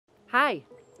Hi,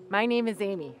 my name is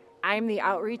Amy. I'm the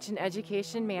Outreach and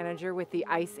Education Manager with the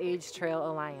Ice Age Trail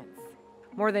Alliance.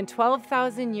 More than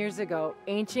 12,000 years ago,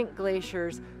 ancient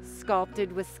glaciers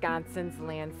sculpted Wisconsin's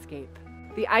landscape.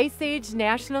 The Ice Age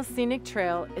National Scenic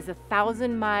Trail is a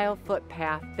 1,000-mile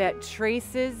footpath that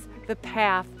traces the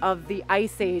path of the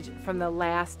Ice Age from the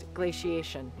last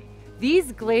glaciation.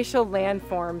 These glacial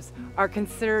landforms are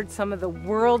considered some of the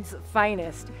world's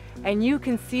finest, and you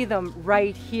can see them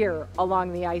right here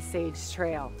along the Ice Age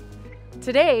Trail.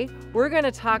 Today, we're going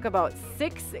to talk about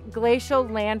 6 glacial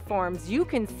landforms you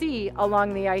can see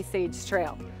along the Ice Age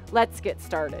Trail. Let's get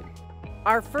started.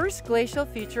 Our first glacial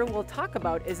feature we'll talk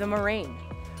about is a moraine.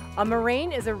 A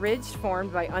moraine is a ridge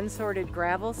formed by unsorted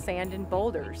gravel, sand, and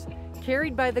boulders,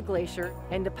 carried by the glacier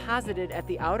and deposited at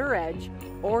the outer edge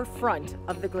or front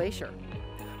of the glacier.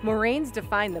 Moraines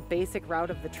define the basic route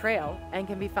of the trail and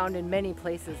can be found in many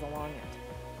places along it.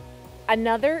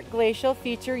 Another glacial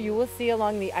feature you will see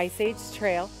along the Ice Age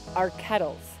Trail are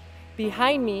kettles.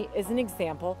 Behind me is an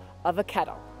example of a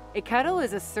kettle. A kettle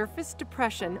is a surface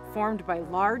depression formed by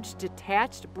large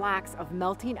detached blocks of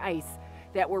melting ice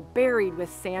that were buried with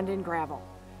sand and gravel.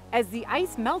 As the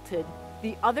ice melted,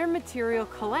 the other material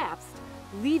collapsed,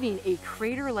 leaving a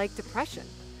crater-like depression.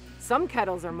 Some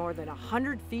kettles are more than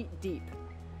 100 feet deep.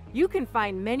 You can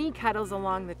find many kettles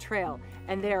along the trail,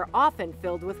 and they are often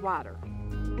filled with water.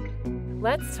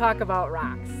 Let's talk about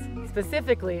rocks.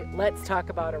 Specifically, let's talk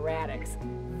about erratics.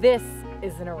 This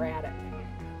is an erratic.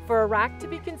 For a rock to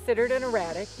be considered an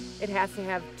erratic, it has to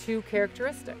have 2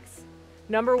 characteristics.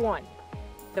 Number 1,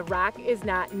 the rock is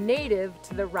not native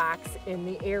to the rocks in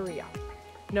the area.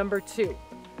 Number 2,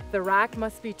 the rock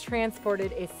must be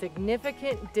transported a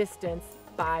significant distance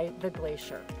by the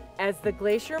glacier. As the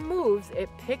glacier moves, it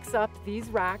picks up these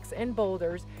rocks and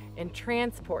boulders and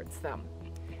transports them.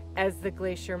 As the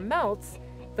glacier melts,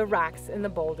 the rocks and the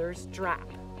boulders drop,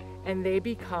 and they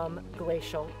become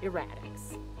glacial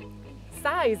erratics.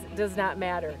 Size does not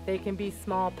matter. They can be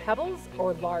small pebbles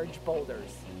or large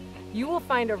boulders. You will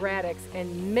find erratics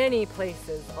in many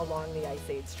places along the Ice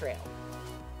Age Trail.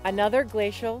 Another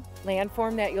glacial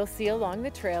landform that you'll see along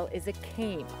the trail is a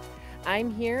came.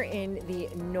 I'm here in the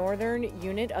northern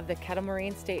unit of the Kettle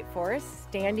Moraine State Forest,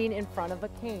 standing in front of a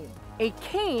came. A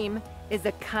came is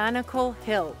a conical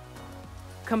hill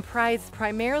comprised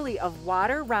primarily of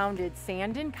water-rounded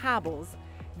sand and cobbles.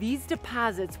 These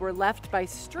deposits were left by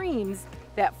streams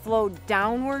that flowed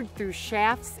downward through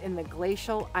shafts in the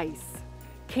glacial ice.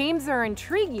 Cames are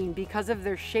intriguing because of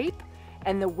their shape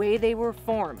and the way they were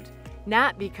formed,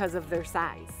 not because of their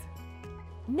size.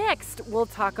 Next, we'll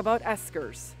talk about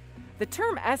eskers. The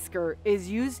term esker is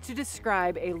used to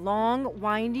describe a long,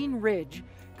 winding ridge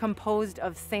composed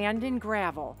of sand and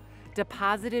gravel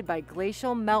deposited by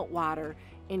glacial meltwater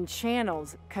in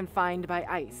channels confined by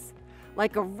ice,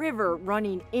 like a river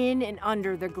running in and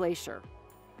under the glacier.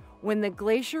 When the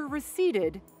glacier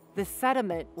receded, the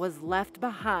sediment was left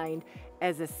behind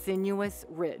as a sinuous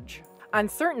ridge. On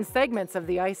certain segments of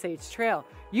the Ice Age Trail,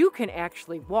 you can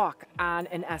actually walk on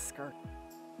an esker.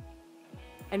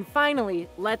 And finally,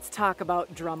 let's talk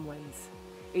about drumlands.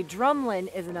 A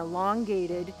drumland is an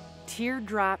elongated,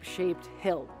 teardrop-shaped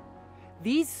hill.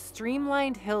 These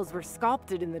streamlined hills were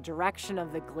sculpted in the direction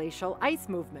of the glacial ice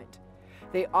movement.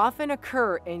 They often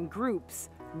occur in groups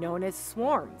known as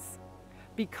swarms.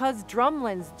 Because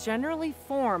drumlands generally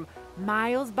form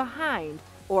miles behind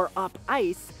or up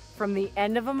ice from the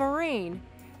end of a moraine,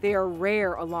 they are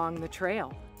rare along the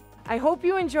trail. I hope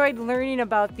you enjoyed learning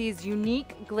about these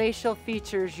unique glacial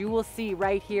features you will see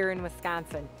right here in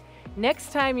Wisconsin.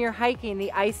 Next time you're hiking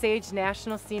the Ice Age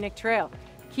National Scenic Trail,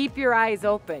 keep your eyes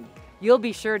open. You'll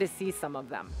be sure to see some of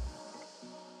them.